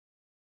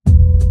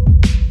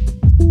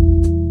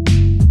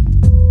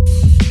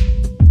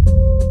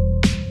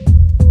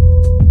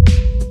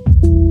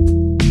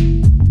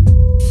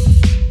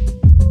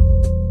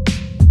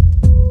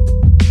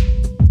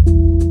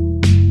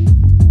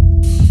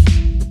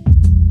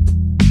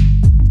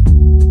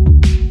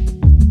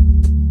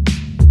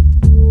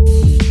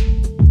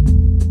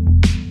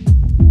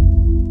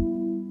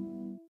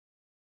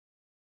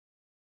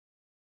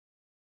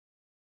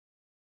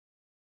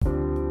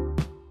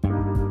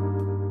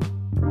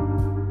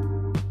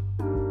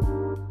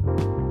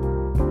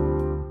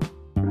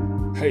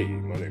Hey,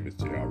 my name is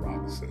J.R.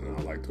 Robinson, and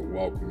I'd like to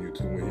welcome you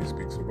to When He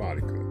Speaks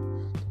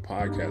Erotica, the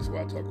podcast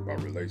where I talk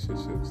about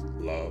relationships,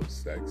 love,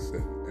 sex,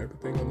 and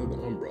everything under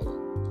the umbrella,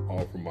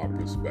 all from my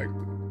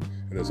perspective.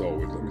 And as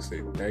always, let me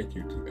say thank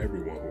you to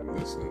everyone who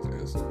listens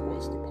and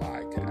supports the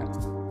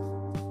podcast.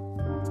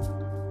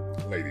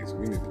 Ladies,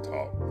 we need to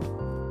talk.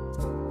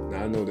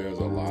 Now, I know there's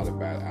a lot of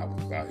bad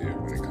apples out here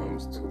when it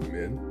comes to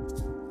men,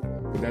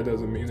 but that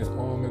doesn't mean that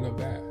all men are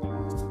bad.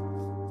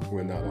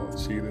 We're not all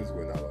cheaters,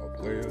 we're not all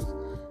players,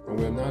 and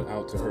we're not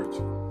out to hurt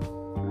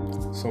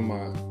you. So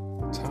my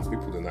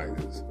topic for tonight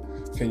is,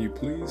 can you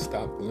please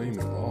stop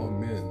blaming all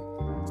men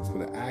for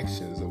the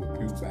actions of a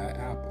few bad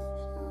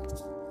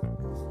apples?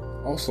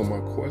 Also, my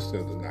question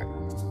of the night,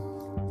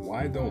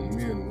 why don't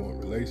men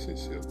want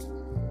relationships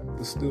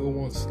but still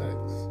want sex?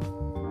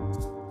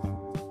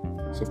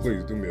 So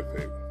please do me a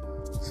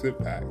favor,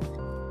 sit back,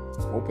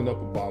 open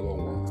up a bottle of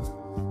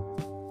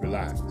wine,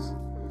 relax,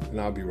 and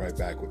I'll be right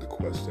back with the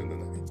question of the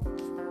night.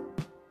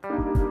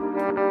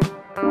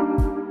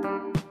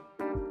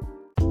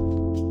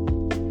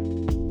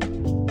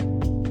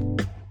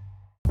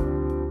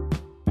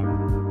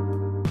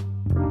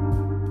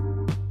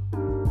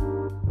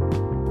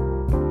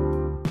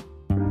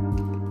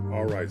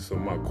 Alright, so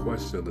my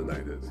question of the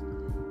night is,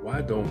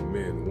 why don't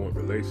men want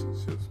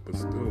relationships but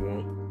still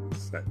want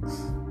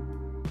sex?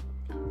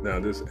 Now,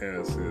 this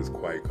answer is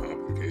quite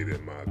complicated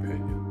in my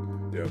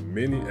opinion. There are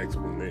many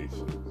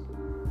explanations.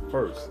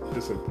 First,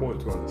 it's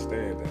important to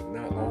understand that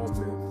not all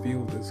men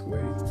feel this way,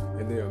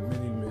 and there are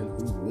many men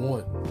who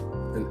want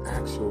an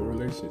actual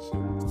relationship.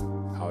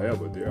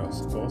 However, there are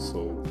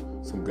also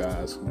some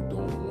guys who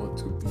don't want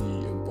to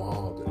be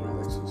involved in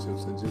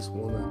relationships and just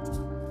want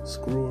to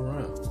screw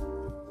around.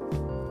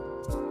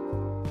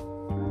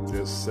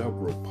 There's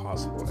several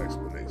possible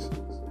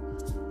explanations.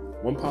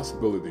 One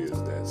possibility is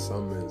that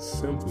some men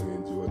simply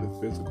enjoy the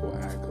physical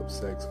act of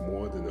sex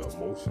more than the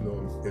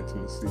emotional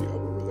intimacy of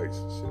a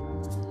relationship.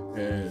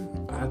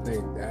 And I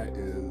think that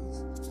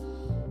is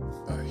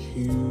a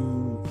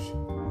huge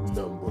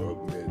number of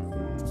men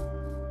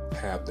who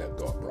have that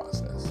thought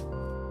process,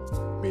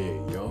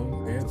 being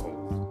young and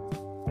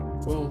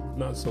old. Well,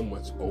 not so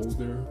much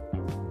older,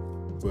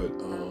 but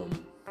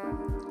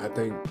I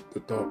think the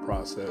thought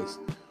process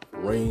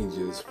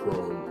ranges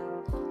from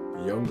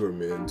younger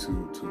men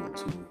to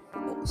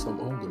some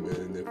older men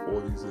in their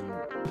 40s and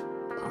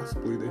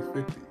possibly their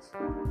 50s.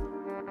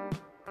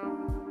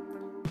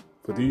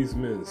 For these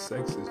men,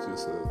 sex is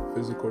just a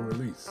physical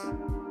release.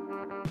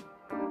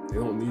 They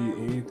don't need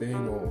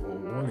anything or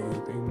want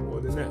anything more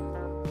than that.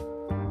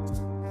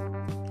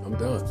 I'm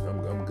done.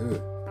 I'm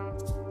good.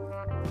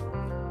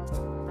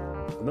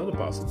 Another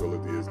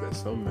possibility is that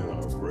some men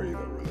are afraid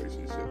of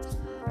relationships.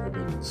 They've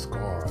been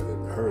scarred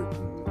and hurt,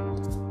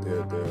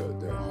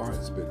 and their heart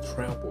has been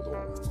trampled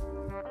on.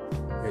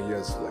 And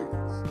yes,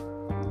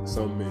 ladies,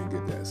 some men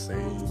get that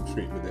same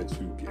treatment that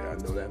you get. I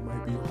know that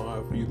might be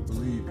hard for you to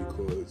believe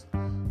because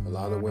a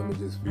lot of women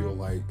just feel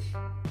like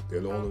they're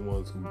the only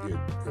ones who get,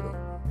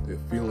 their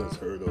feelings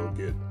hurt or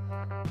get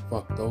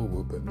fucked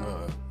over, but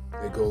nah,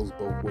 it goes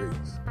both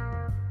ways.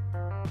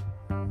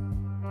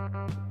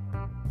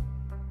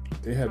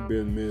 There have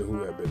been men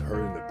who have been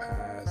hurt in the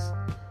past,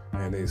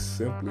 and they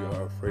simply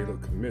are afraid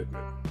of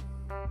commitment.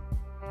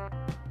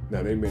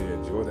 Now, they may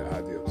enjoy the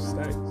idea of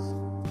sex,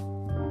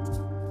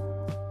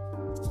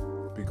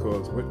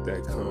 because with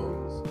that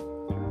comes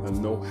a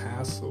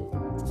no-hassle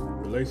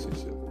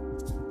relationship.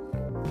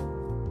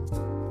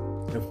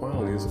 And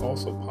finally, it's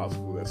also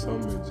possible that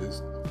some men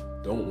just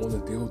don't want to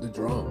deal with the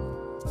drama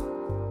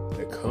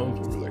that comes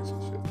with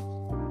relationships.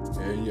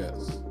 And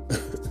yes,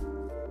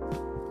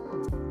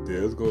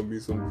 there's going to be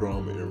some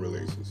drama in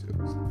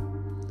relationships.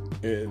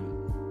 And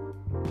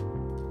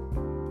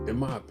in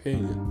my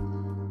opinion,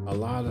 a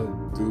lot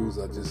of dudes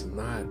are just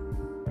not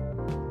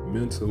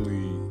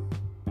mentally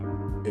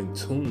in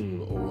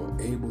tune or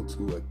able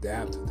to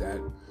adapt to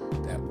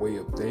that way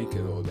of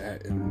thinking or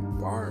that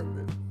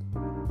environment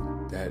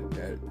that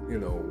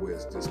where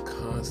it's just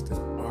constant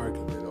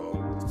argument or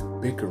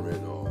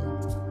bickering or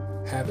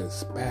having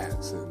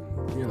spats and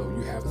you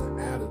having an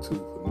attitude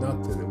for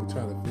nothing, and we're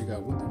trying to figure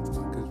out what the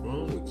fuck is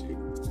wrong with you.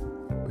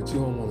 But you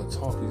don't want to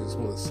talk, you just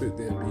want to sit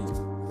there and be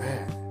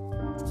mad.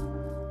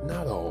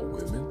 Not all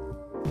women.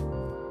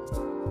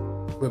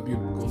 But if you're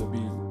going to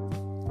be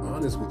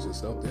honest with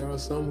yourself, there are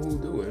some who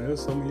do, and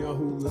there's some of y'all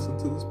who listen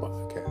to this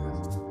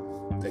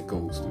podcast that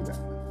goes through that.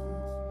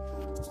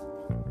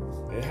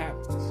 It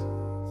happens.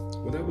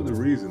 Whatever the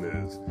reason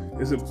is,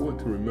 it's important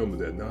to remember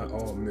that not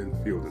all men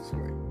feel this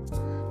way.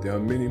 There are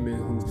many men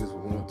who just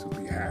want to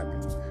be happy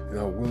and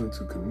are willing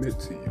to commit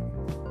to you.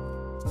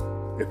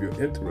 If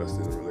you're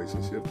interested in a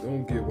relationship,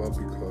 don't give up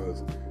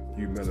because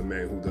you met a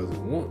man who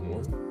doesn't want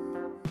one.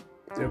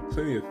 There are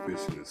plenty of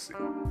fish in the sea.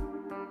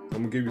 I'm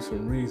going to give you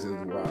some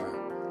reasons why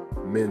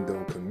men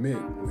don't commit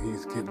when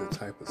he's getting the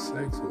type of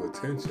sex or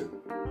attention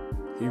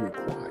he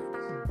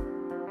requires.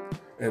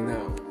 And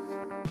now,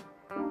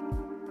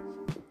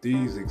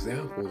 these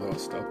examples are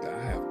stuff that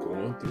I have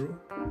gone through,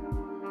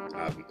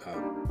 I've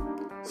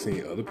I've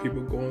seen other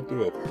people going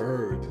through. I've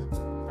heard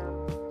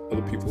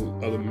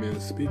other men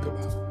speak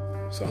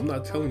about. So I'm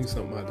not telling you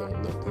something I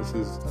don't know. This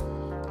is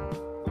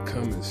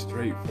coming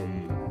straight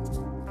from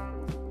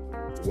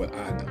what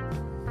I know.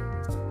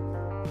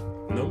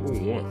 Number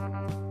one,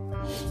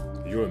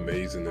 you're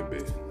amazing in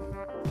bed.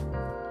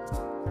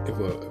 If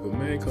a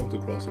man comes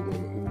across a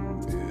woman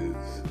who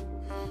is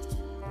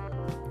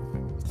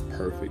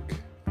perfect,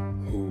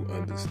 who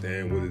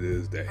understands what it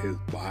is that his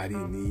body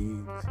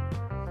needs,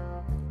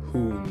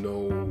 who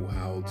know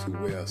how to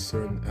wear a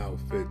certain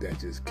outfit that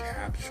just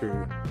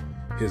capture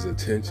his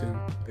attention.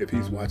 If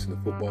he's watching a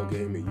football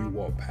game and you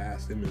walk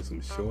past him in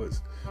some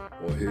shorts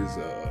or his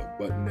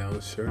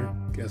button-down shirt,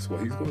 guess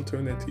what? He's going to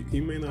turn that TV.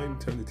 He may not even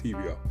turn the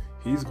TV off.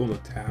 He's going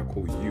to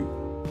tackle you.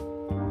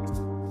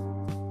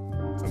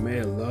 A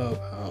man love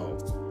how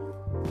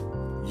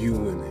you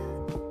and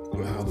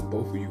how the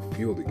both of you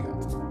feel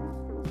together.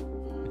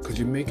 Because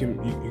you can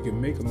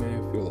make a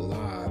man feel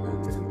alive,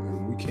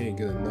 and we can't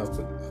get enough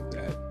of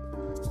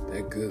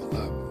that good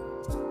love.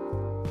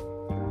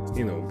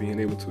 You know, being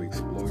able to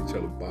explore each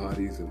other's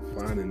bodies and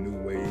finding new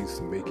ways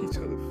to make each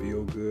other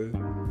feel good.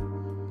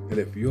 And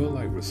if you're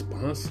like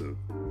responsive,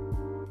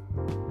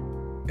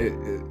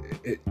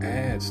 it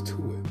adds to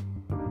it.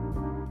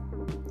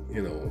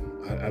 You know,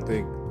 I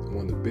think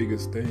one of the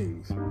biggest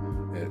things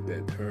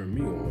that turn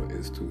me on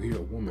is to hear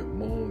a woman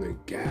moan and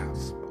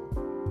gasp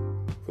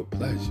for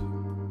pleasure.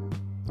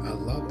 I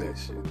love that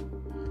shit.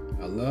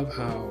 I love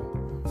how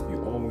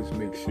you always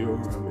make sure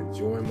I'm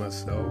enjoying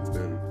myself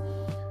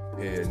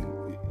and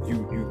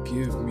you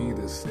give me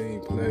the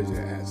same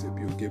pleasure as if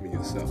you're giving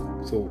yourself.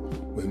 So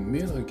when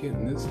men are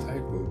getting this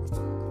type of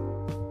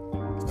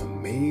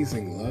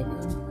amazing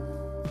loving,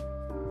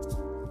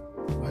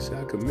 why should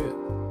I commit?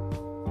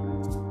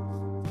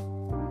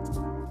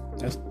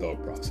 That's the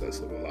thought process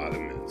of a lot of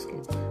men, so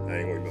I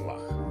ain't going to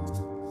lie.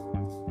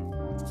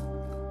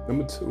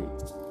 Number two,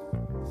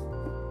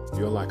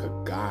 you're like a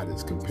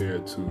goddess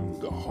compared to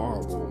the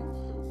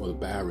horrible or the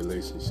bad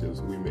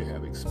relationships we may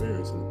have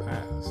experienced in the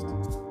past.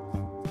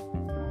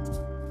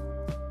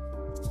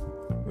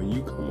 When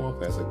you come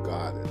off as a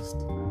goddess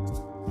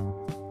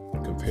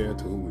compared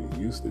to who we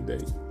used to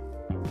date,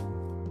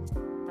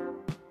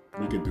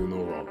 you can do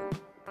no wrong.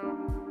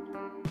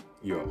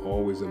 You're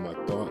always in my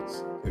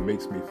thoughts. It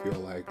makes me feel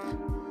like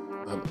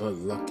I'm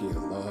unlucky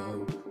in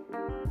love.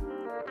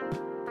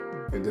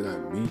 And then I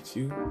meet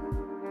you,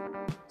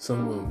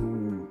 someone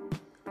who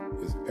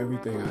is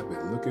everything I've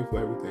been looking for,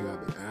 everything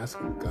I've been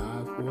asking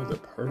God for, the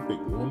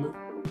perfect woman,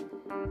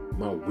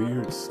 my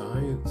weird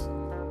science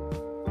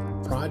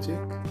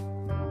project.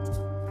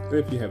 And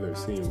if you haven't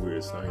seen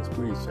Weird Science,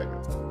 please check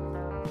it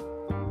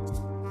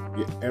out.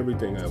 You're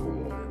everything I ever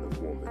wanted in a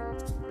woman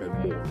and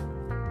more.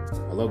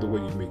 I love the way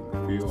you make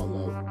me feel. I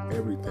love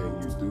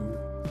everything you do.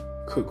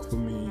 Cook for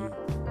me,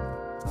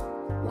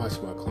 wash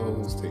my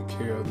clothes, take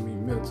care of me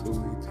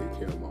mentally, take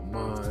care of my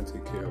mind,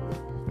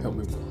 help me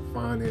with my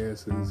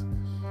finances.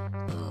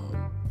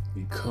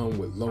 You come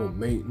with low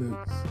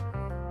maintenance.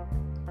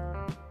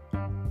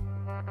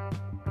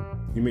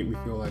 You make me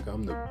feel like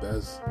I'm the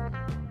best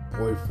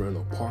boyfriend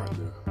or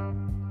partner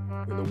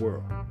in the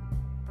world.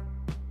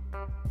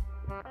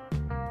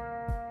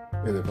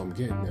 And if I'm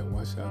getting that,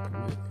 why should I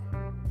commit?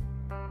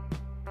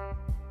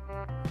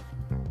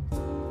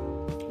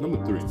 Number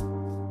three,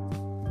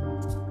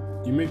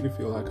 you make me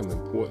feel like I'm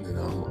important and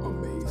I'm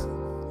amazing.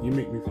 You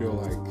make me feel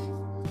like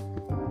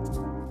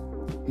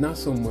not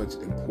so much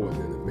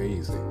important and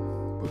amazing,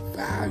 but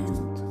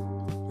valued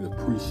and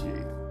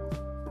appreciated.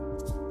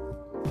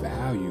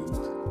 Valued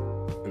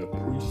and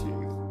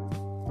appreciated.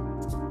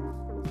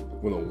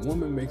 When a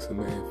woman makes a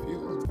man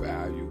feel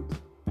valued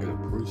and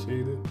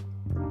appreciated,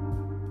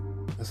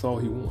 that's all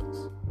he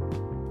wants.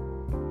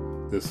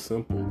 This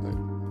simple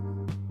thing.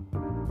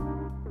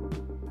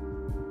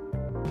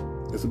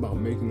 It's about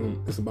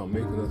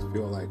making us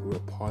feel like we're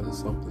part of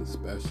something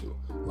special.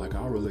 Like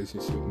our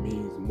relationship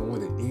means more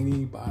than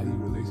anybody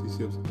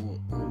relationships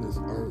on this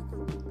earth.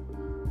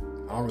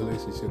 Our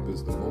relationship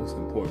is the most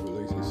important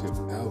relationship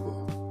ever.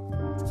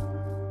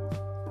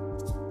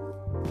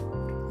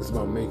 It's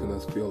about making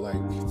us feel like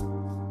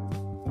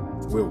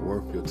we're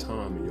worth your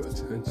time and your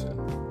attention.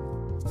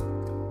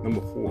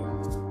 Number four,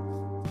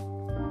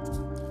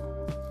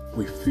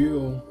 we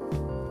feel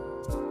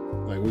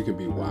like we can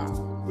be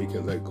wild. We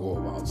can let go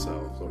of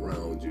ourselves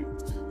around you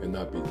and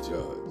not be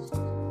judged.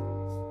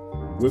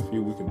 With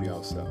you, we can be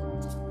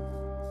ourselves.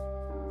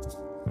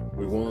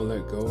 We want to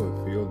let go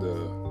and feel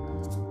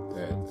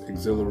that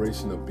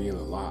exhilaration of being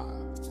alive.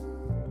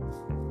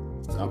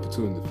 The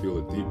opportunity to feel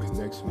a deep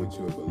connection with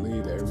you and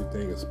believe that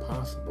everything is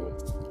possible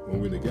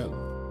when we're together.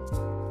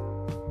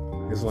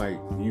 It's like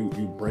you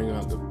bring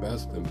out the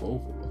best in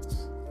both of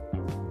us.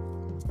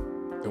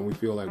 And we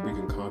feel like we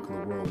can conquer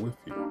the world with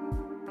you.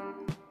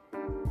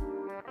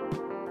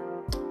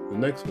 The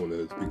next one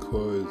is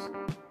because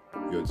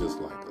you're just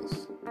like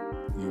us.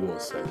 You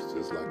want sex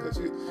just like us.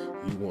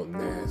 You want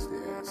nasty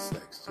ass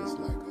sex just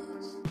like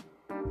us.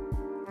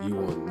 You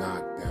want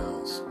knocked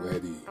down,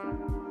 sweaty,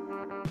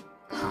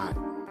 hot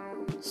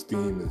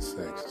steam and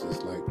sex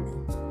just like me.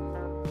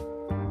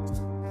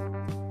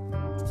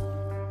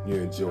 You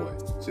enjoy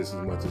it just as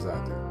much as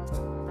I do.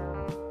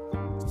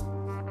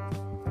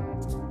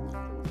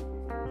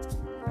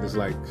 It's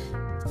like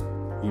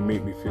you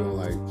make me feel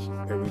like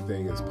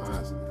everything is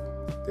positive.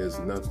 There's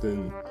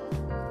nothing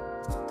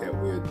that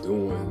we're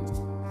doing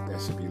that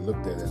should be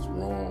looked at as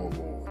wrong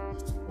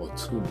or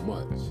too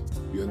much.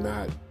 You're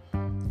not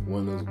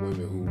one of those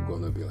women who are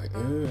gonna be like,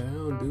 I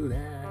don't do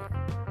that.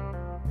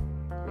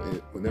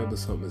 Whenever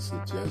something is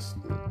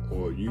suggested,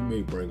 or you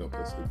may bring up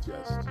a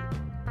suggestion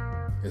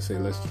and say,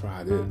 let's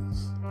try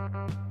this,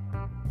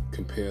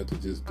 compared to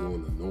just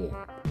doing the norm,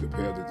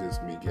 compared to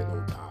just me getting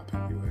on top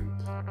of you and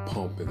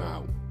pumping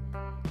out,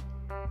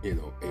 8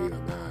 or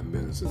 9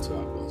 minutes until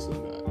I bust a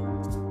nut.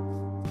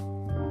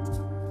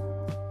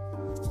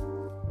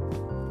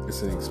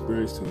 It's an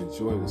experience to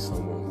enjoy with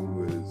someone who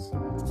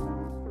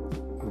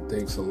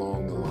thinks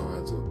along the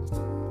lines of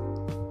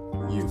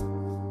you.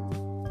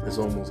 It's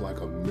almost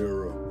like a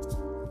mirror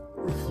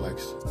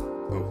reflection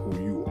of who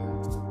you are.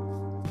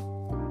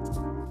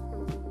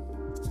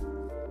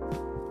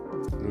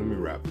 Let me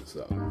wrap this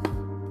up.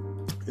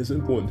 It's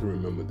important to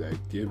remember that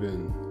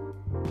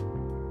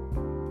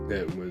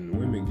when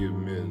women give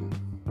men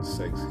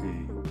sex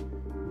he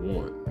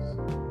wants,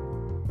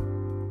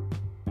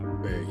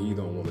 and he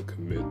don't want to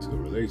commit to a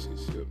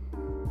relationship,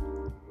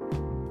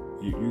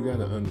 you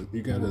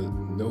gotta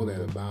know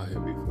that about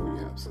him before you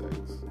have sex.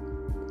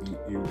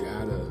 You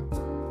gotta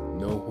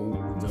know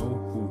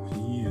who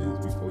he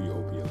is before you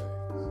open your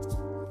legs.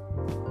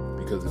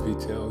 Because if he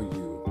tells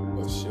you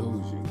or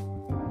shows you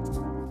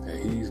that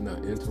he's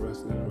not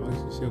interested in a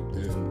relationship,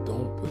 then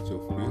don't put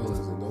your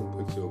feelings and don't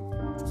put your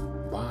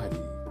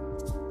body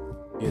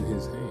in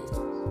his hands.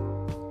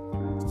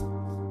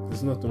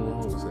 There's nothing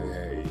wrong with saying,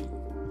 hey,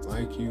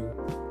 like you,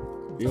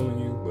 feeling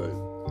you, but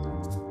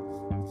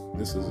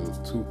this is a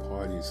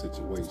two-party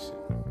situation.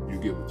 You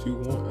get what you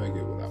want, I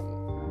get what I want.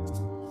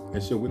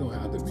 And sure, we don't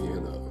have to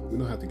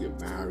get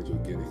married or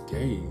get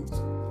engaged,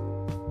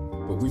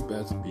 but we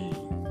best be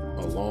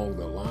along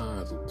the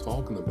lines of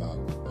talking about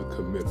a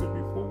commitment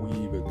before we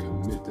even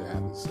commit to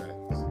having sex.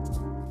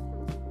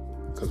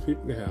 Because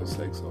people can have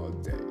sex all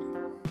day.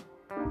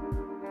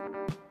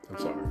 I'm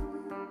sorry.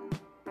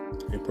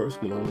 A person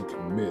can only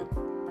commit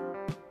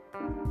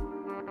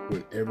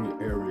when every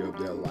area of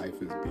their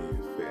life is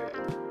being fed.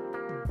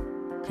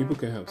 People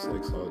can have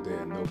sex all day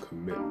and no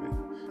commitment.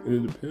 And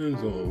it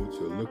depends on what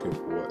you're looking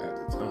for at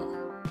the time.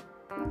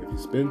 If you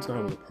spend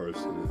time with a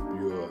person, if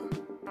you're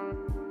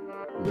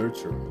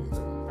nurturing,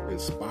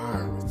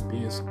 inspiring,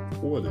 being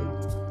supportive,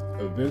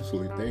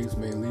 eventually things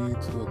may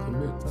lead to a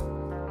commitment.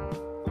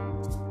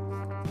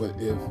 But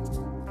if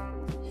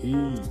he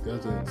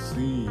doesn't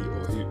see,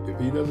 or if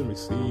he doesn't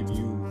receive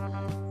you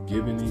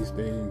giving these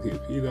things,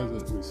 if he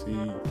doesn't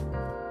receive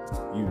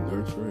you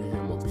nurturing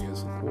him or being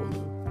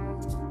supportive,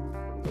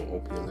 don't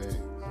open your legs.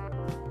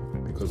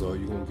 Because all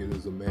you're going to get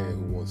is a man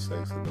who wants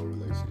sex and no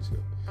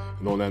relationship.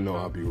 And on that note,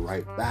 I'll be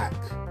right back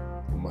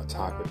with my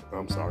topic.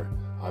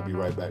 I'll be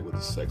right back with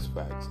the sex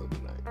facts of the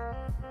night.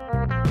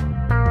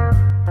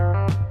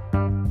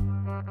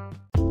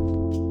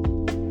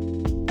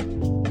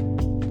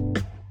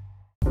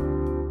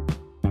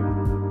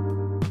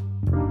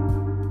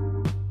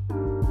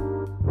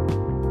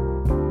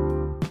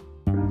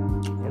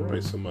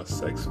 So my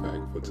sex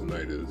fact for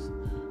tonight is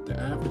the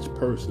average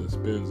person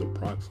spends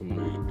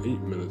approximately 8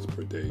 minutes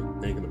per day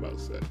thinking about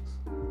sex.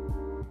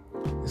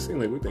 It seems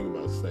like we think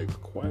about sex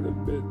quite a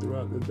bit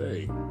throughout the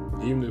day,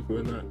 even if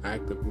we're not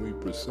actively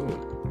pursuing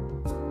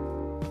it.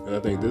 And I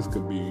think this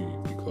could be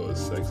because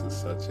sex is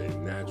such a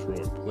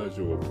natural and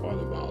pleasurable part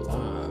of our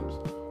lives,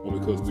 or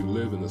because we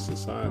live in a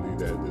society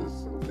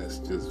that's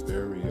just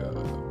very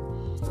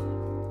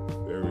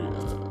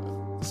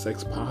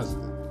sex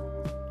positive.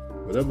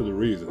 Whatever the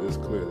reason, it's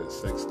clear that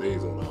sex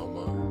stays on our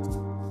minds.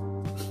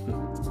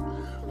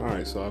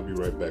 Alright, so I'll be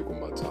right back with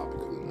my topic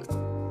of the night.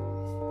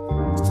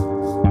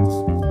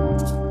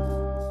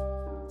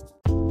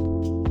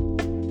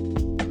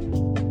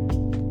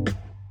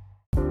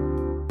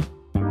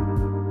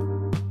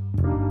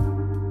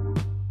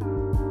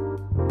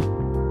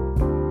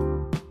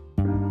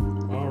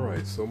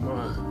 Alright, so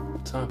my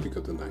topic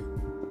of the night.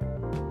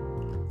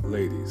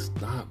 Ladies,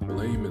 stop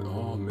blaming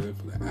all men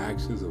for the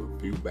actions of a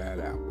few bad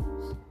apples.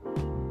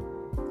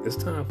 It's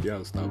time for y'all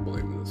to stop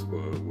blaming us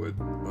for what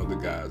other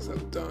guys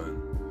have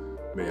done,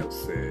 may have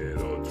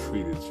said, or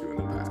treated you in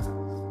the past.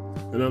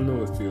 And I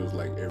know it feels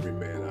like every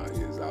man out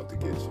here is out to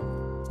get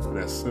you, but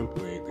that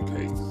simply ain't the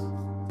case.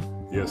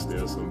 Yes,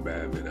 there are some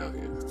bad men out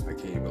here, I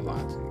can't even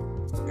lie to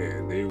you,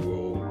 and they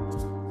will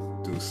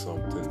do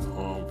something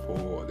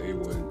harmful, or they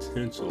will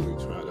intentionally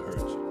try to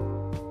hurt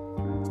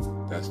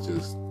you. That's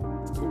just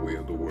the way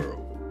of the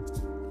world.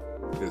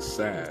 It's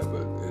sad,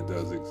 but it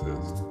does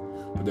exist.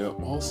 But there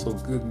are also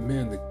good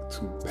men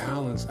to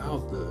balance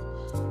out the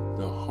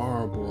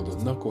horrible, the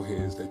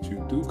knuckleheads that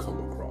you do come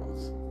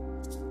across,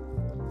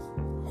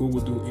 who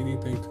will do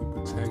anything to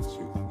protect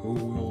you, who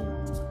will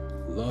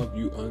love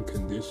you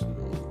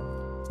unconditionally.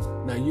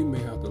 Now, you may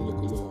have to look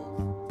a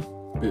little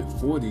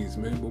before these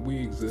men, but we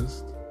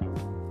exist.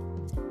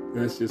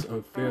 And it's just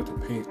unfair to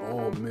paint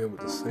all men with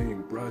the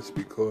same brush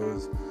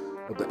because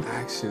of the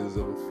actions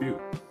of a few.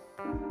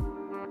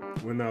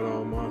 We're not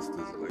all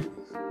monsters, ladies.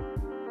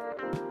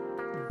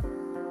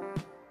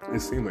 It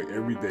seems like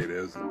every day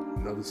there's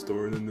another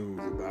story in the news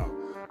about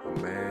a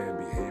man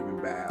behaving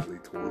badly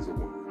towards a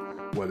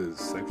woman, whether it's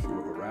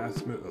sexual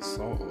harassment,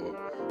 assault, or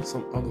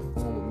some other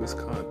form of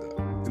misconduct.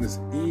 And it's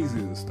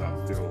easy to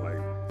start feeling like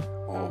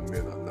all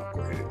men are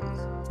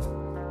knuckleheads.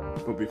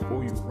 But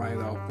before you write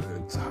off an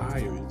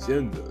entire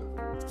agenda,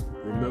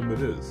 remember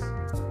this: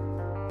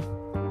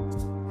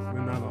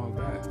 we're not all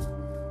bad.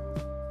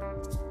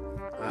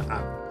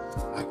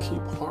 I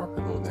keep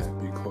harping on that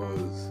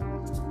because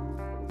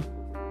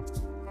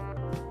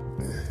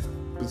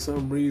for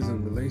some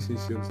reason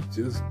relationships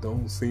just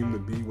don't seem to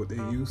be what they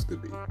used to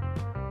be.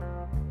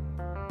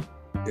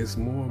 It's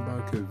more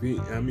about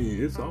convenience. I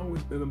mean, it's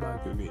always been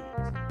about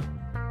convenience.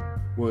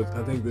 Well,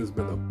 I think there's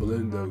been a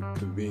blend of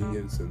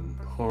convenience and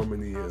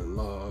harmony and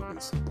love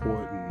and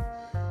support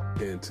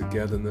and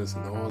togetherness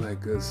and all that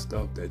good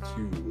stuff that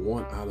you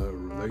want out of a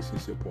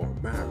relationship or a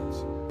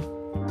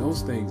marriage.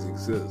 Those things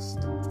exist.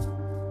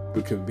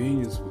 But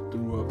convenience was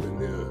threw up in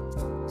there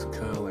to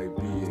kind of like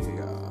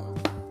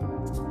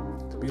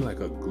be like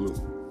a glue,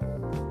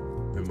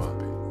 in my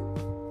opinion.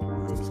 You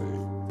know what I'm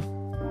saying?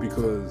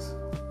 Because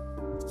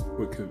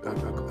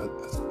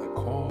I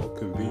call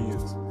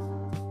convenience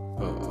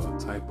a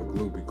type of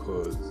glue,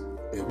 because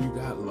if you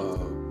got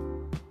love,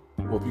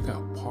 or if you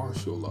got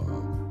partial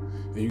love,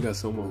 and you got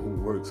someone who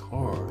works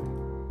hard,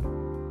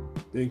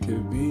 then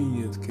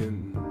convenience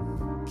can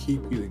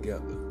keep you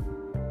together.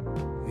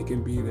 It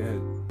can be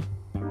that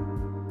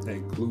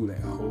glue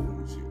that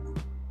holds you.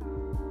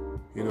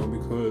 You know,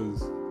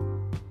 because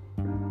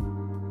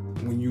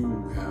when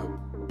you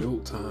have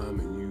built time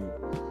and you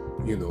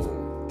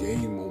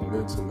gain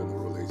momentum in a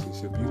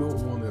relationship, you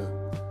don't want to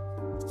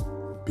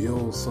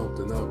build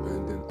something up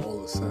and then all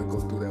of a sudden go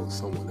through that with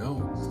someone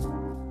else.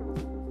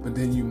 But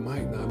then you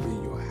might not be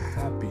your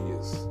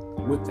happiest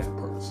with that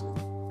person.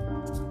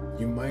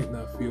 You might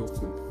not feel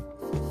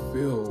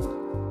fulfilled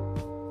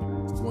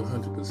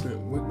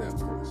 100% with that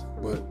person.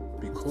 But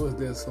because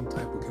there's some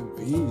type of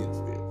convenience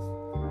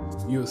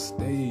there, you'll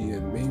stay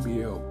and maybe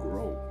it'll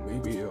grow.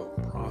 Maybe it'll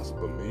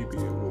prosper. Maybe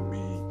it will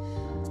be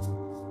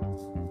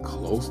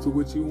close to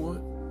what you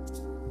want.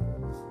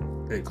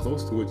 And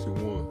close to what you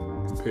want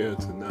compared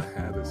to not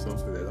having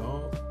something at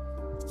all,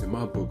 in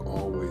my book,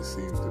 always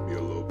seems to be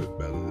a little bit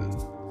better than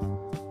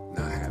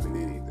not having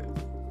anything.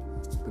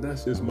 But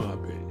that's just my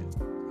opinion.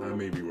 I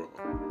may be wrong.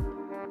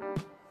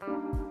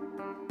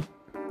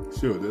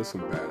 Sure, there's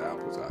some bad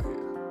apples out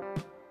here.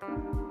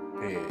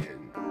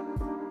 And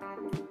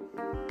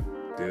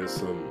there's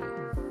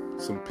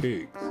some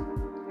pigs,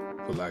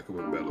 for lack of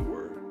a better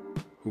word,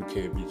 who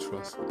can't be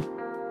trusted.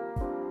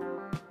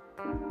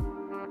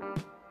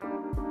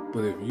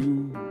 But if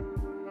you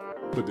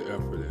put the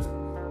effort in,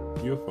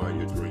 you'll find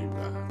your dream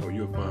guy, or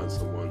you'll find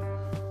someone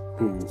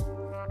who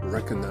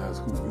recognizes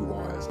who you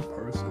are as a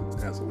person,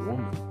 as a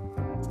woman.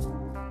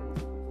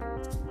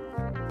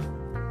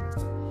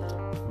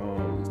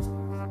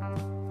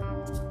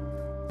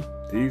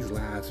 These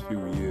last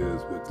few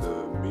years with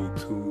the Me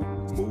Too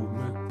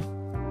movement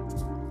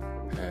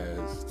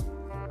has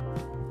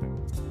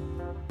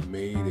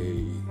made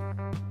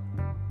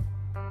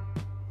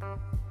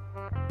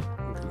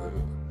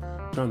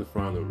I'm trying to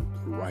find the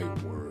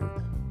right word,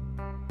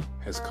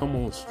 has come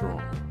on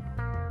strong.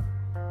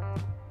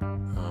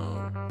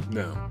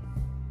 Now,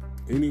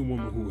 any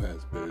woman who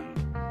has been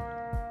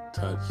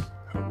touched,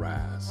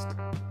 harassed,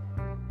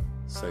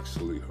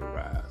 sexually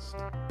harassed,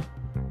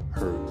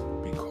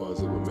 hurt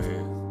because of a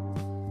man,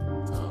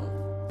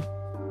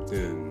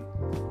 then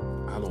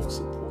I don't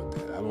support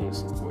that. I don't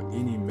support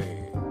any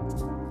man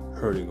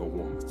hurting a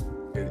woman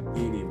in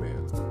any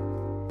manner.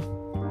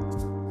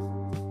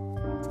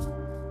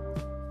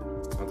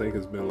 I think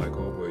it's been like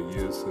over a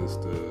year since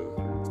the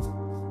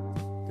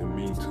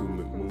Me Too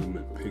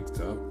movement picked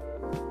up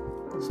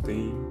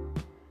steam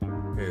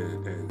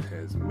and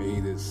has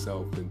made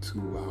itself into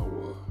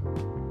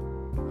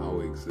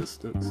our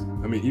existence.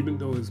 I mean, even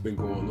though it's been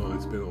going on,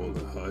 it's been on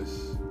the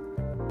hush,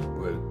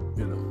 but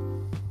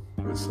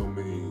with so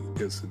many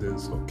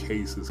incidents or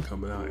cases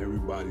coming out,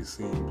 everybody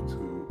seems to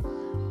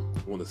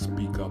want to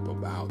speak up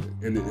about it.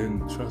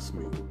 And trust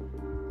me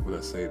when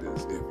I say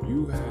this, if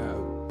you have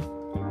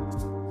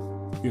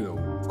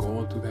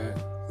gone through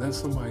that, let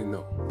somebody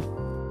know.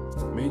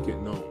 Make it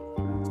known.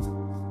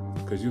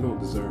 Because you don't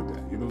deserve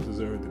that. You don't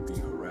deserve to be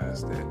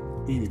harassed at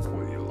any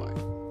point in your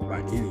life by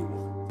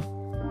anyone.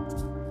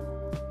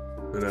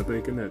 And I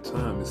think in that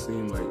time, it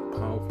seemed like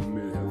powerful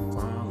men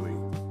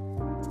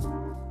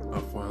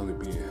are finally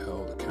being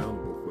held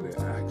accountable for their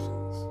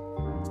actions.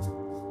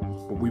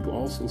 But we've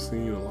also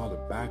seen a lot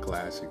of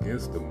backlash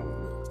against the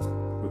movement,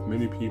 with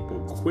many people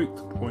quick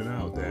to point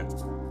out that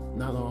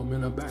not all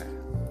men are bad.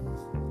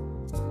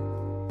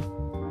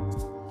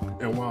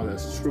 And while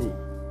that's true,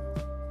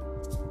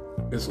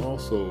 it's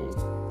also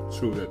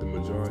true that the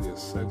majority of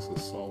sexually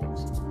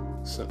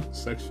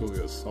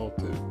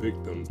assaulted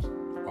victims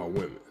are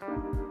women.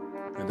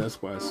 And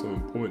that's why it's so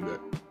important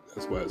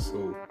that's why it's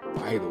so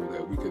vital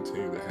that we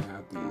continue to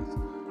have these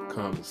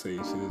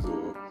conversations,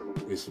 or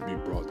it should be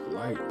brought to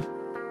light.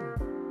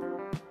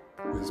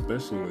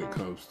 Especially when it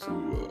comes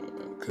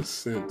to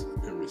consent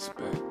and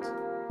respect,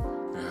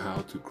 and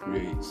how to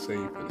create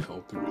safe and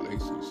healthy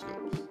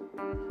relationships.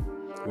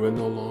 We can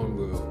no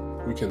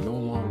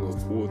longer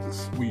afford to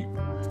sweep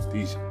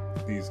these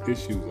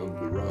issues under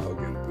the rug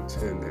and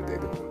pretend that they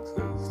don't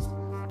exist.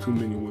 Too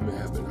many women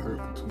have been hurt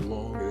for too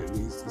long, and it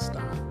needs to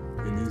stop.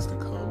 It needs to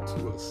come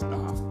to a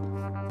stop.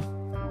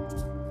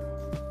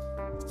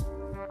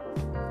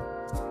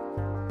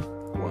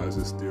 Why is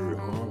this theory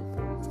harmful?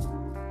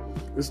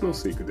 It's no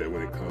secret that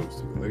when it comes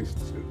to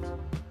relationships,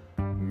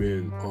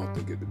 men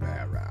often get the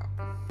bad rap,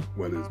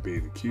 whether it's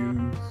being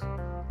accused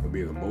of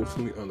being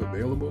emotionally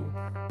unavailable,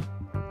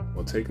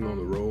 or taking on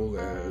the role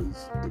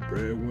as the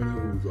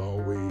breadwinner who's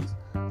always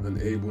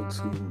unable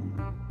to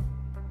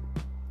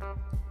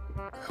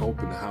help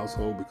in the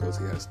household because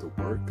he has to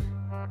work.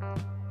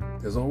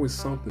 There's always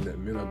something that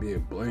men are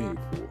being blamed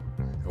for.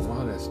 And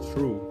while that's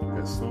true,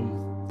 that some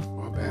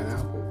are bad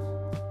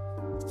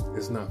apples,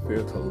 it's not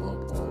fair to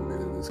lump all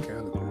men in this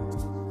category.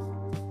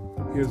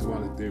 Here's why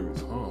the theory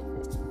is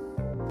harmful.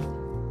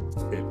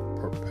 It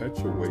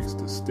perpetuates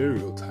the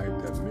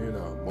stereotype that men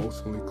are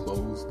emotionally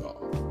closed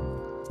off.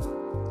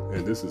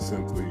 And this is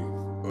simply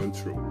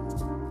untrue.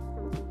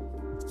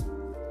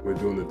 We're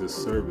doing a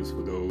disservice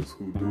for those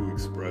who do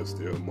express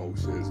their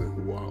emotions and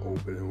who are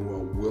open and who are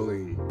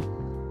willing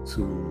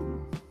to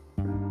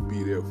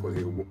be there for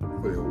their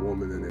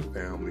woman and their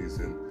families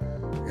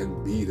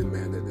and be the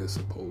man that they're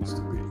supposed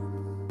to be.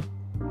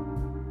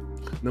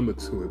 Number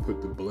two, it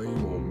put the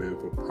blame on men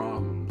for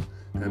problems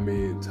that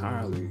may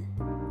entirely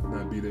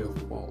not be their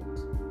fault.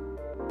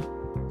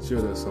 Sure,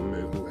 there's some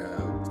men who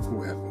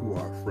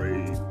are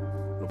afraid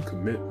of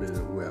commitment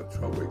and who have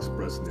trouble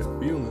expressing their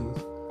feelings.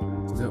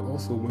 There are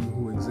also women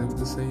who exhibit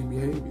the same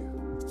behavior.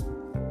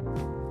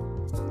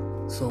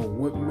 So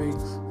what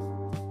makes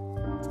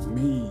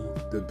me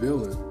the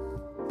villain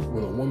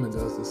when a woman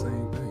does the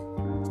same thing?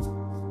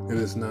 And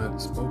it's not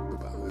spoken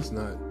about. It's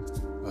not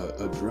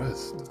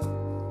addressed.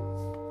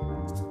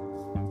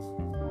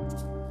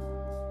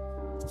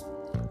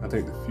 I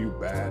think the few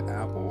bad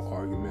apple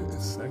argument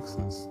is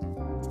sexist.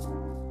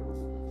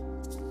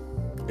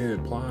 It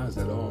implies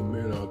that all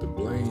men are to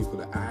blame for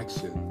the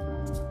action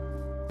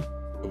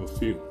of a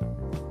few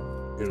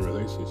in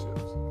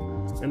relationships.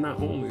 And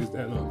not only is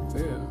that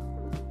unfair,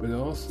 but it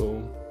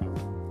also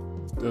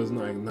does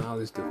not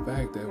acknowledge the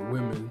fact that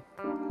women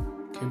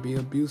can be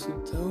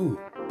abusive too.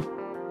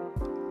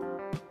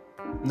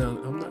 Now,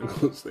 I'm not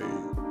going to say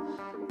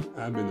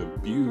I've been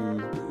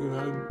abused,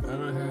 but,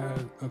 I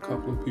had a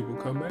couple of people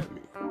come at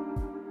me,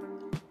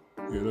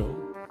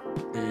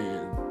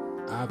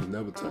 and I've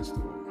never touched a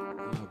woman.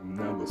 I've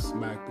never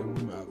smacked a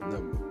woman. I've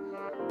never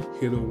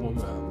hit a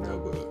woman. I've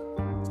never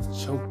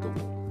choked a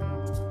woman.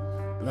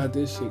 But I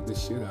did shake the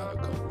shit out of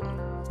a couple of them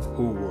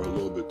who were a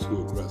little bit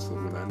too aggressive,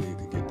 and I needed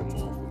to get them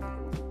off of me.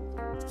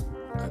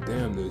 I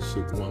damn near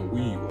shook one a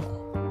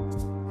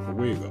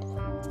wig off.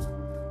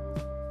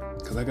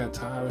 Because I got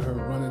tired of her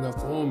running up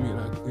on me,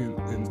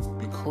 and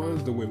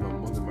because the way my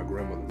mother and my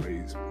grandmother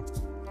raised me,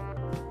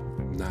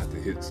 not to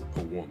hit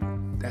a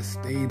woman, that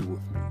stayed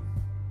with me.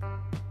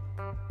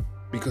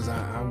 Because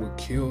I would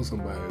kill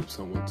somebody if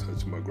someone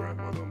touched my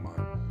grandmother or my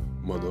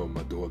mother or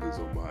my daughters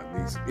or my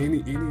niece,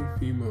 any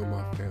female in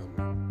my family.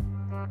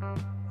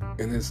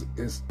 And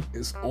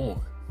it's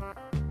on.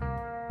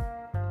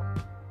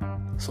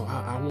 So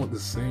I want the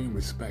same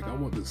respect. I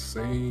want you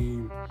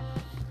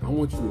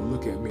to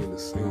look at me in the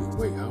same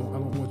way. I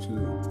don't want you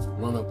to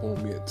run up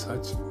on me and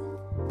touch me,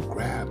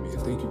 grab me,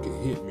 and think you can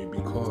hit me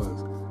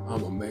because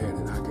I'm a man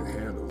and I can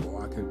handle it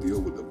or I can deal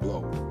with the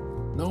blow.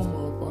 No,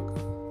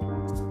 motherfucker.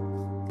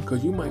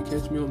 Because you might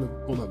catch me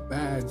on a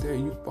bad day.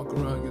 You fuck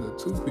around and get a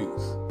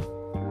 2-piece.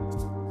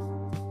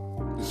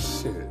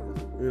 Shit,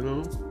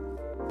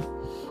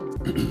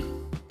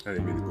 I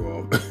didn't mean to go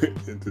off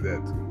into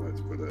that too much,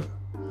 but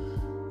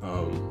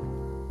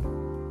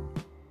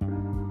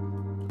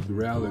the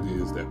reality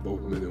is that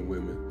both men and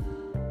women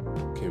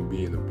can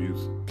be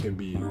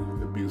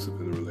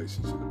abusive in a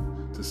relationship.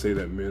 To say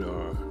that men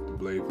are to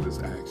blame for this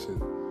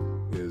action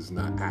is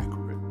not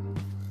accurate.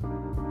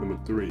 Number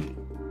 3.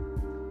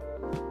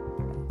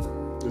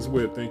 This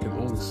way of thinking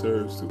only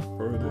serves to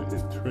further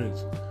entrench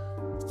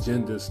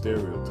gender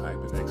stereotype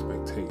and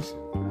expectation.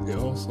 It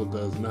also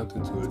does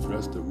nothing to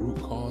address the root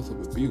cause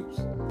of abuse,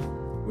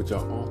 which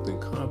are often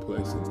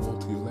complex and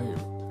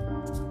multi-layered.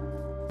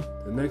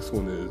 The next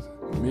one is,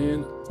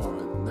 men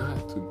are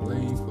not to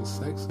blame for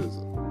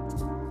sexism.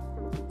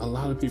 A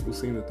lot of people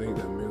seem to think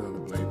that men are to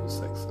blame for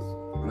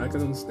sexism. And I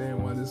can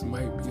understand why this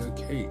might be a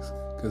case,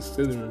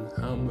 considering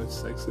how much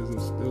sexism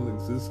still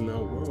exists in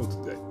our world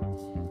today.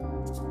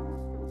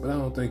 But I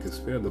don't think it's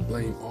fair to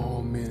blame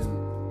all men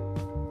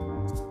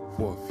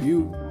for a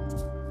few.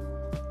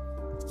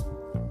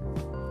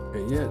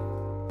 And yet,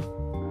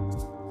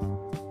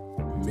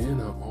 men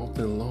are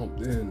often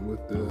lumped in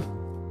with the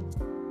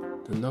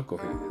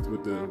knuckleheads,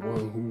 with the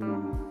one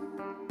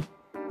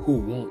who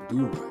won't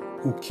do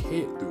right, who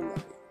can't do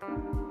right.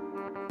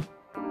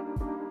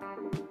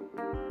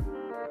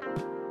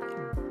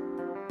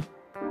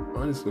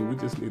 Honestly, we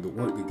just need to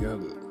work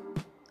together.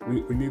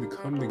 We need to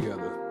come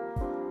together.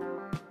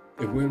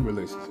 If we're in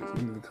relationships,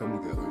 we need to come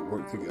together and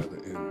work together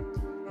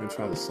and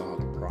try to solve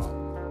the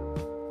problem.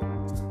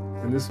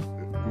 And this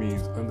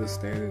means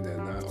understanding that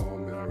not all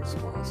men are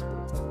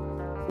responsible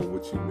for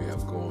what you may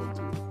have gone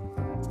through.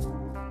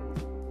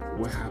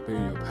 What happened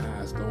in your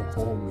past, don't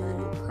hold me in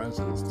your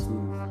presence to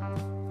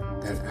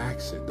that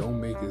action. Don't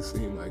make it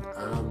seem like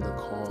I'm the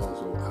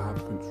cause or I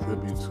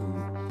contribute to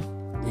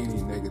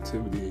any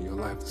negativity in your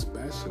life,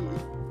 especially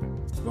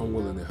if I'm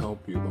willing to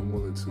help you, if I'm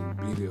willing to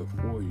be there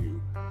for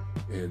you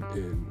and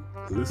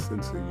listen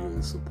to you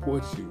and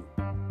support you.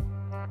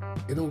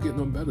 It don't get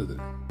no better than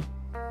that.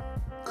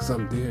 Because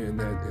I'm there in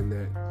that,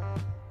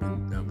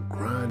 and I'm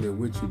grinding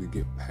with you to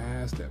get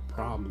past that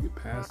problem, get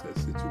past that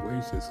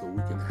situation so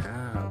we can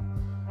have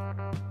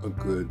a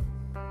good,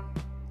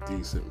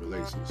 decent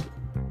relationship.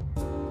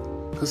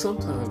 Because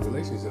sometimes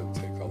relationships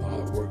take a lot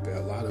of work that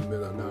a lot of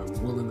men are not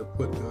willing to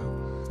put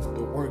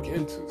the work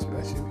into,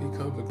 especially if he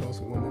comes across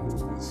a woman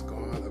who's been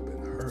scarred or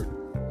been hurt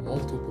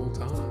multiple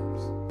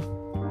times.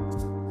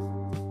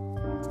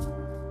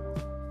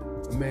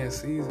 The man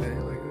sees that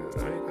and like,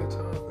 I ain't got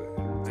time for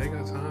that. I ain't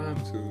got time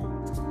to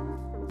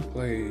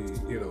play,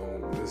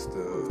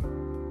 Mr.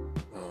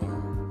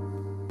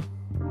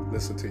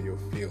 Listen to your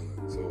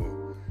feelings or,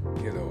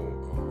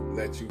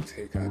 let you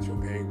take out your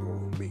anger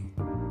on me.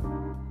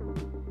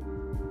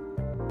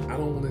 I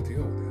don't want to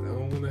deal with that. I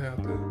don't want to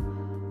have to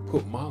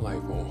put my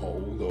life on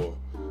hold or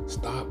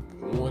stop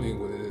wanting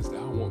what it is that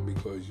I want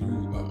because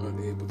you are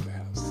unable to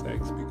have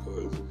sex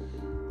because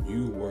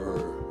you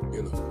were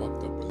in a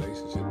fucked up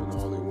relationship and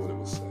all they wanted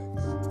was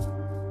sex.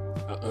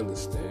 I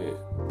understand.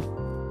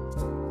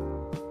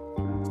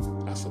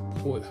 I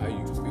support how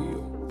you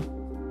feel.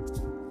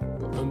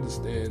 But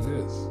understand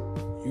this.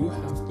 You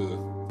have to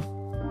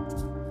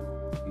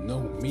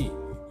know me.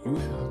 You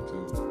have to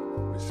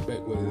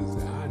respect what it is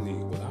that I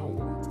need, what I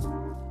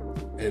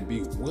want. And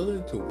be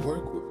willing to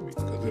work with me.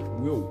 Because if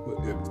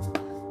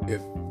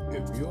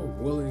you're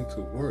willing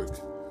to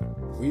work,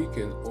 we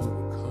can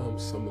overcome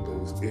some of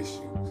those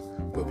issues.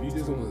 But if you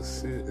just want to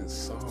sit in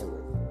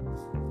sorrow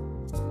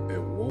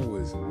and woe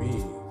is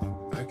me,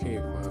 I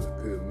can't find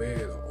a good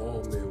man, or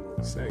all men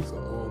want sex,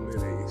 or all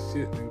men ain't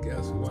shit, then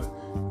guess what?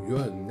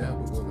 You're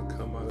never going to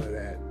come out of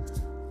that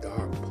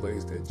dark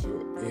place that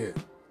you're in.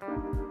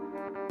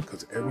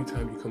 Because every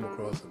time you come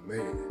across a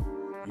man,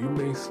 you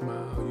may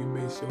smile, you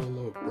may show a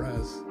little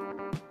breast,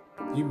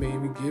 you may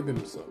even give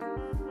him something.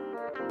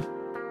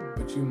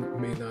 But you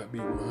may not be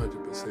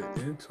 100%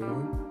 into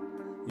him.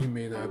 You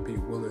may not be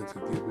willing to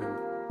give him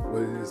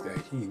what it is that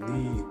he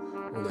needs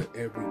on an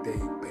everyday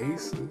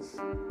basis.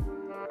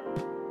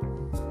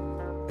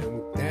 And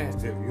with that,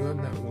 if you're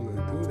not willing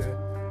to do that,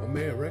 a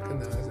man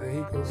recognizes that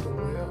he goes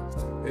somewhere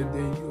else. And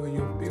then you and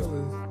your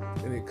feelings,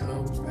 and it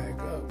comes back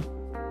up.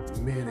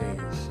 Men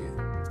ain't shit.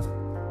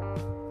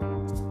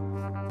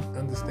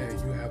 Understand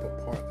you have a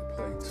part to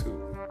play too.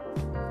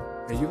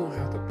 And you don't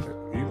have to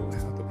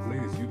play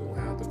this. You don't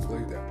have to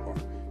play that part.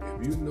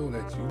 If you know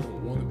that you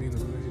don't want to be in a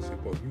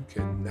relationship or you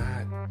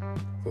cannot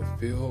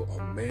fulfill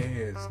a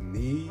man's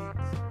needs,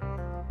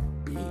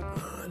 be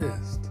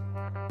honest.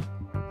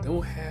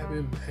 Don't have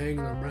him hanging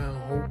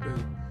around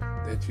hoping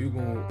that you're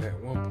going to at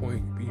one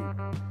point be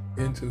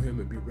into him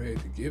and be ready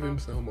to give him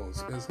some or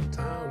spend some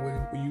time with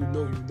him when you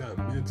know you're not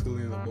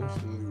mentally and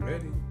emotionally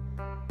ready.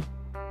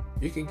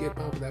 You can get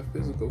by with that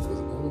physical because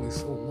it's only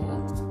so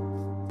long.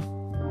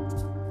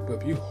 But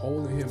if you're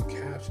holding him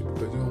captured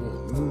because you don't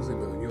want to lose him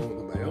or you don't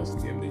want nobody else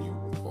to give him, then you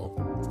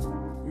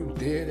wrong. You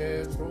dead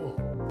ass wrong.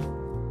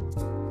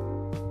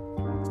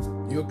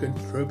 You're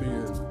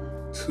contributing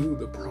to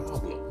the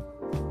problem.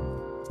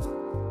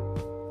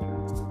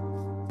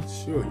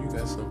 Sure, you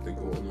got something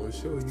going on.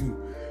 Sure,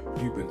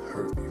 you've been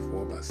hurt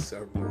before by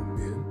several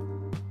men.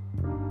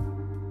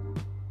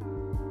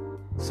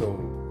 So,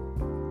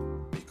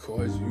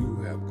 because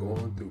you have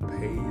gone through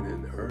pain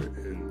and hurt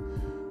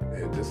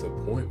and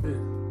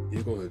disappointment,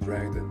 you're going to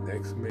drag the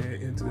next man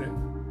into that?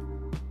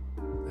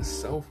 That's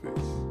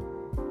selfish.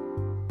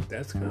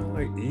 That's kind of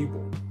like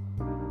evil.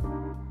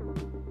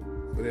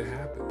 But it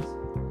happens.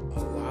 A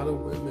lot of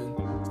women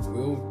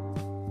will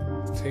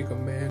take a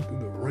man through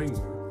the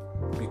ringer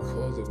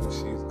because of what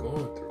she's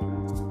gone through.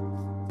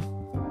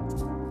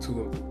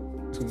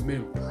 To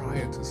men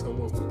prior to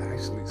someone who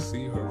actually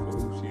see her for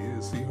who she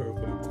is, see her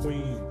for the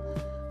queen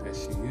that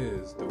she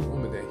is, the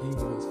woman that he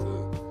wants to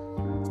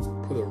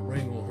put a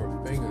ring on her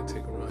finger and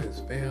take around his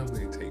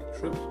family and take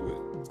trips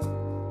with.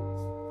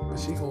 But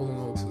she holding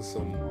on to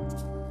some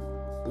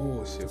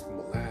bullshit from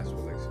a last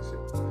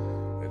relationship.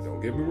 And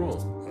don't get me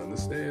wrong, I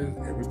understand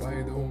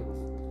everybody don't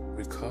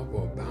recover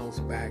or bounce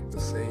back the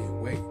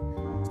same way.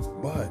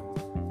 But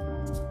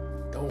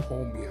don't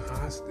hold me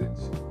hostage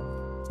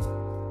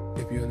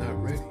if you're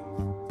not ready.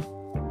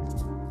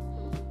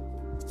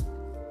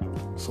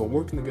 So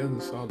working together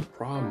to solve the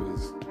problem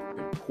is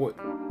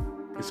important.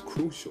 It's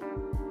crucial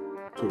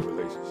to a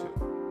relationship.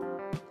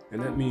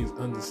 And that means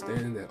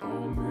understanding that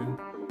all men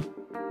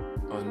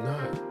are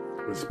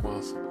not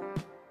responsible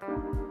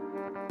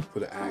for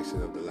the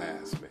action of the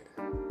last man.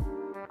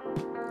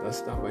 Let's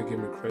stop by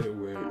giving credit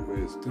where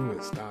it's due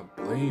and stop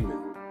blaming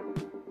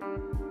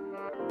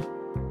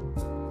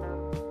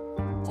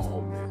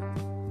all men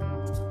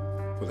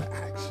for the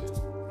action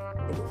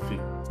of a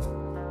few.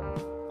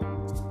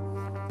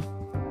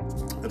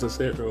 As I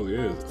said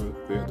earlier, it is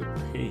unfair to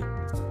paint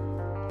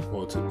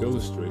or to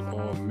illustrate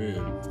all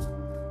men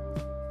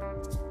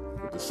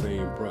with the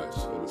same brush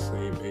or the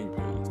same ink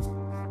pen.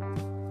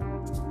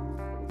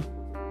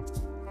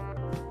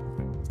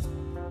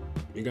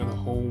 You gotta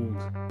hold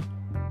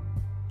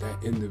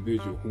that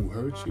individual who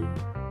hurt you,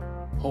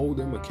 hold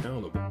them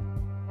accountable.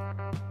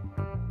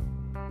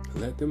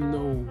 Let them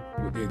know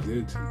what they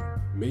did to you.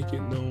 Make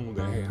it known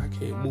that, hey, I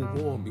can't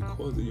move on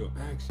because of your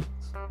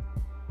actions.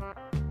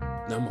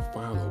 Now I'm gonna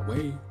find a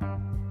way,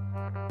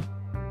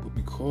 but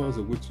because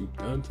of what you've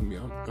done to me,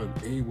 I'm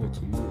unable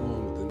to move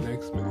on with the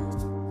next man.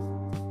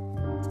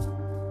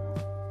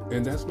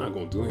 And that's not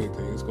gonna do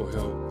anything. It's gonna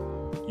help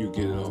you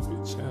get it off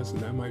your chest,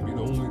 and that might be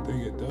the only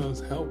thing it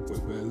does help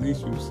with, but at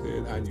least you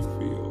said how you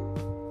feel.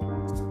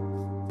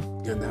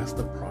 And that's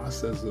the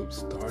process of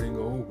starting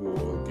over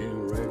or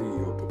getting ready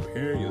or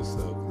preparing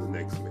yourself for the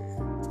next man.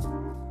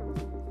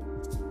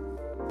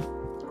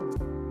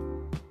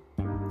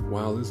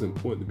 While it's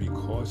important to be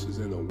cautious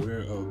and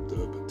aware of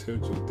the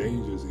potential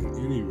dangers in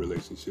any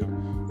relationship,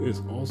 it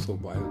is also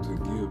vital to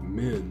give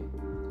men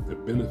the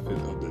benefit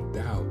of the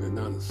doubt and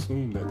not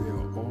assume that they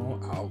are all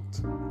out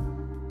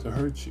to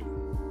hurt you.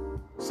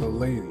 So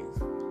ladies,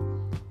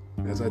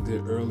 as I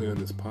did earlier in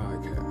this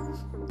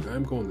podcast,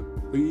 I'm going to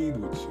plead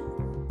with you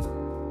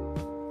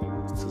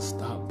to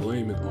stop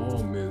blaming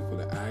all men for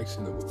the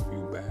action of a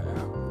few bad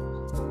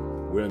apples.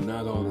 We're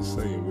not all the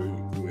same,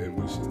 and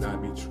we should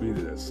not be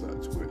treated as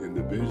such. We're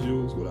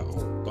individuals with our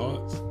own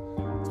thoughts,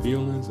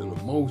 feelings, and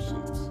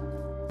emotions,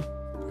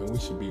 and we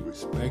should be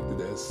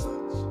respected as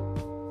such.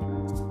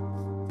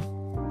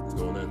 And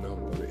on that note,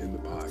 I'm going to end the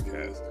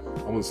podcast.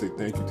 I want to say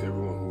thank you to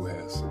everyone who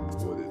has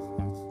supported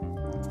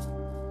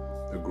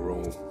the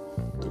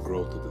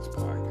growth of this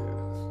podcast.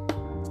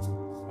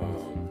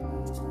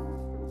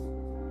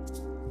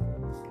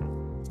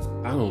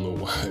 I don't know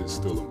why it's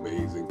still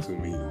amazing to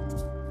me.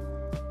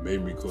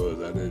 Maybe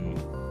because I didn't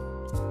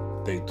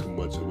think too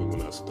much of it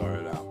when I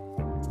started out.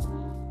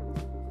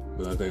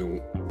 But I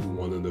think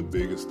one of the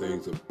biggest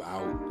things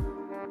about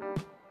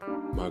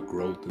my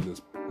growth of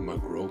this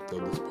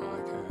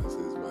podcast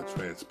is my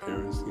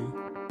transparency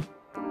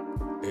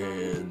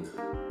and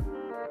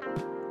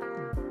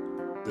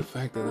the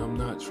fact that I'm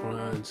not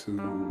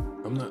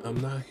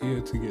here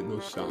to get no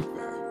shock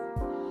value.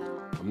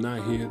 I'm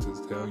not here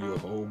to tell you a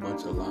whole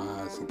bunch of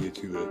lies to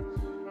get you to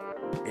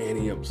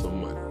ante up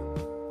some money.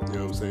 You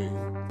know what I'm saying?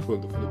 For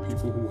the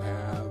people who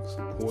have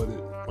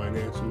supported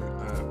financially,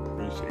 I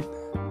appreciate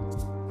that.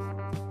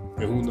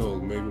 And who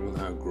knows, maybe when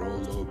I grow a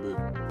little bit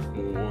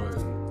more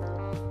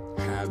and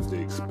have the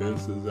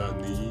expenses I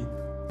need,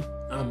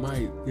 I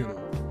might,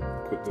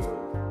 put the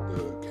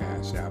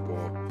Cash App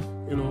on,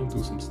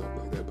 do some stuff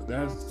like that. But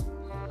that's,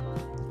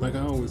 like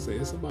I always say,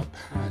 it's about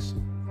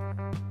passion.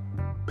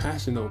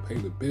 Passion don't pay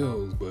the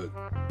bills, but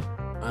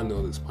I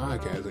know this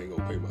podcast ain't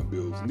gonna pay my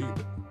bills neither.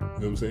 You know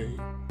what I'm saying?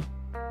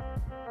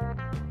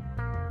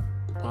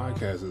 The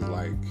podcast is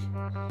like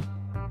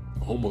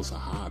almost a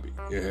hobby.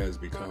 It has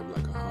become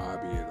like a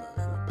hobby and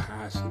a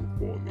passion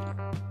for me.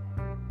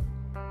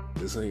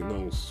 This ain't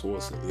no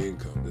source of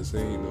income. This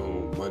ain't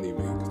no money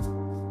maker.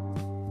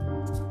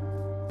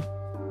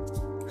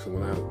 So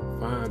when I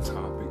find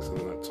topics and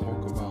when I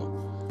talk about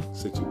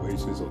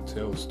situations or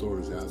tell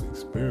stories I've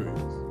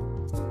experienced,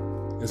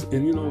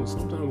 and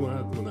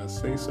sometimes when I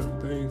say certain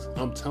things,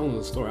 I'm telling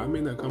a story. I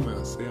may not come out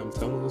and say I'm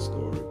telling a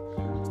story,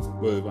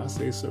 but if I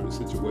say certain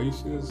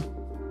situations,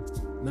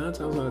 9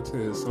 times out of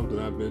 10 it's something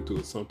I've been through,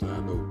 or something I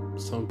know,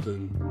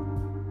 something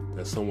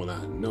that someone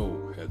I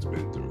know has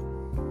been through.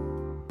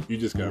 You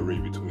just gotta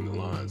read between the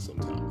lines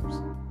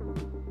sometimes,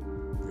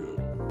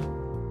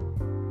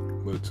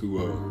 But to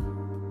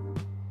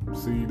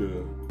see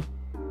the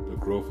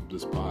growth of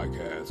this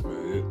podcast,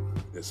 man,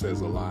 it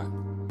says a lot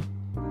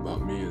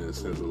about me, and it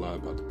says a lot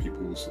about the people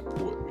who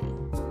support me.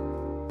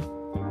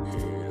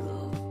 And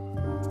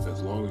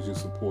as long as you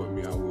support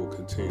me, I will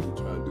continue to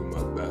try to do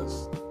my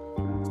best.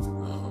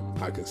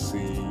 I can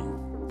see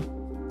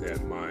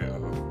that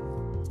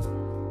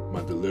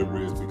my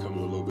delivery is becoming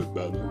a little bit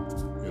better,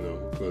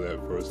 because at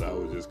first I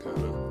was just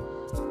kind of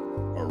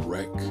a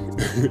wreck,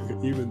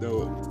 even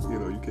though,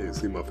 you can't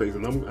see my face.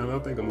 And I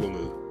think I'm going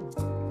to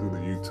do the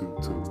YouTube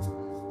too, as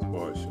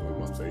far as showing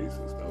my face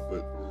and stuff,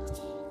 but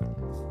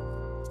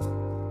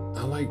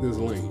I like this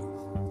lane. You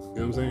know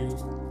what I'm saying?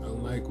 I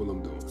like what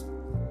I'm doing.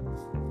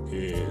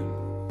 And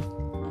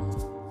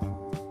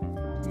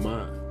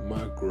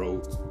my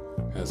growth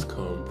has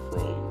come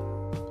from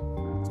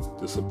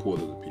the support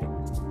of the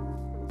people.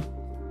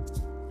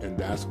 And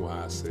that's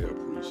why I say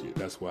appreciate. appreciate.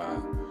 That's why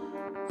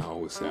I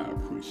always say I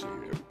appreciate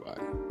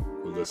everybody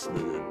for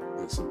listening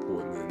and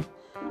supporting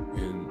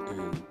and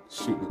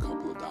shooting a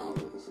couple of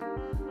dollars.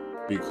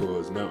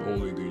 Because not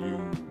only do you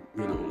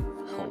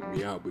help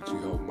me out, but you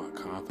help my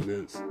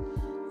confidence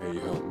and you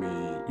help me,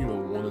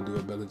 want to do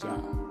a better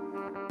job.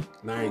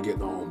 And I ain't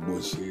getting all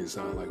mushy and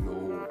sound like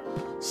no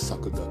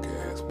sucker duck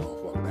ass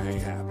motherfucker. That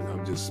ain't happening.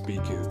 I'm just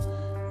speaking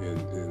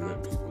and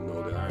let people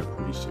know that I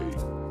appreciate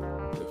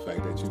the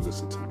fact that you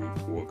listen to me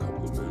for a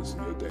couple of minutes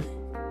of your day.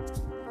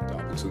 The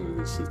opportunity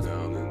to sit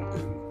down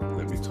and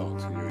let me talk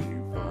to you and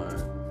you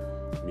find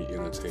me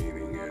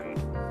entertaining and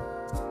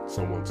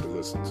someone to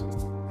listen to.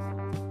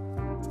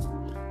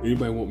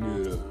 Anybody want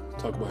me to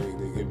talk about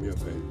anything, hit me up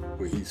at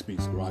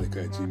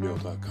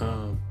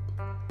whenhespeakserotica@gmail.com.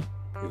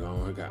 I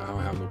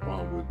don't have no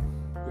problem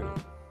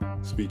with,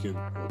 speaking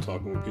or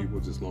talking with people,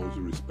 just as long as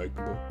you're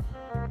respectable.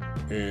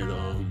 And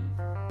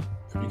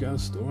if you got a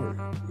story,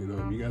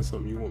 if you got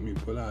something you want me to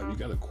put out, if you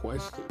got a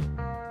question,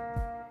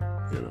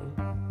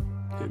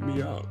 hit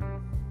me up.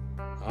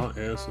 I'll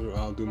answer.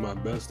 I'll do my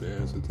best to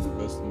answer to the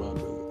best of my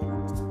ability.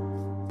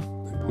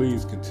 And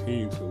please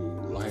continue to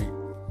like,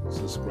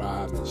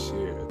 subscribe, and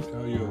share.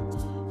 Tell your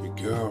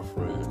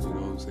girlfriend,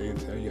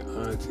 tell your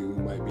auntie who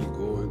might be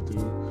going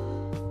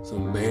through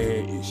some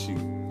man issues,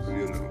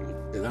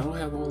 And I don't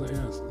have all the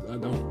answers. I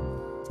don't.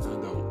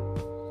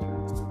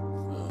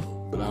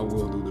 But I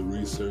will do the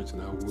research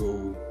and I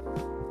will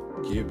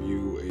give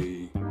you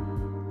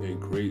a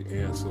great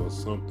answer or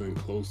something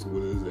close to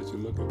what it is that you're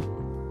looking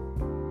for.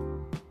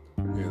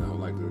 And I would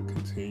like to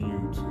continue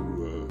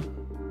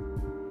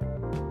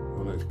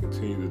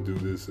to do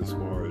this as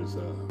far as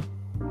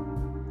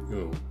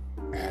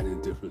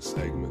adding different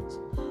segments.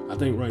 I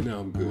think right now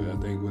I'm good. I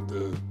think with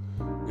the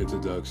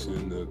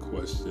introduction, the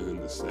question,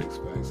 the sex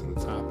facts, and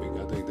the topic,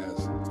 I think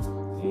that's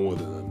more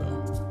than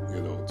enough,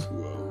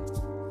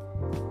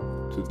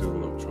 to do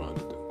what I'm trying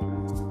to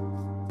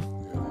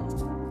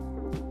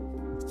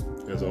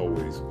do. As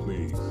always,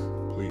 please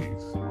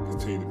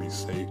continue to be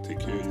safe. Take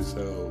care of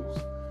yourselves.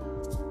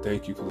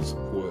 Thank you for the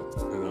support,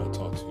 and I'll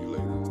talk to you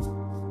later.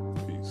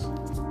 Peace.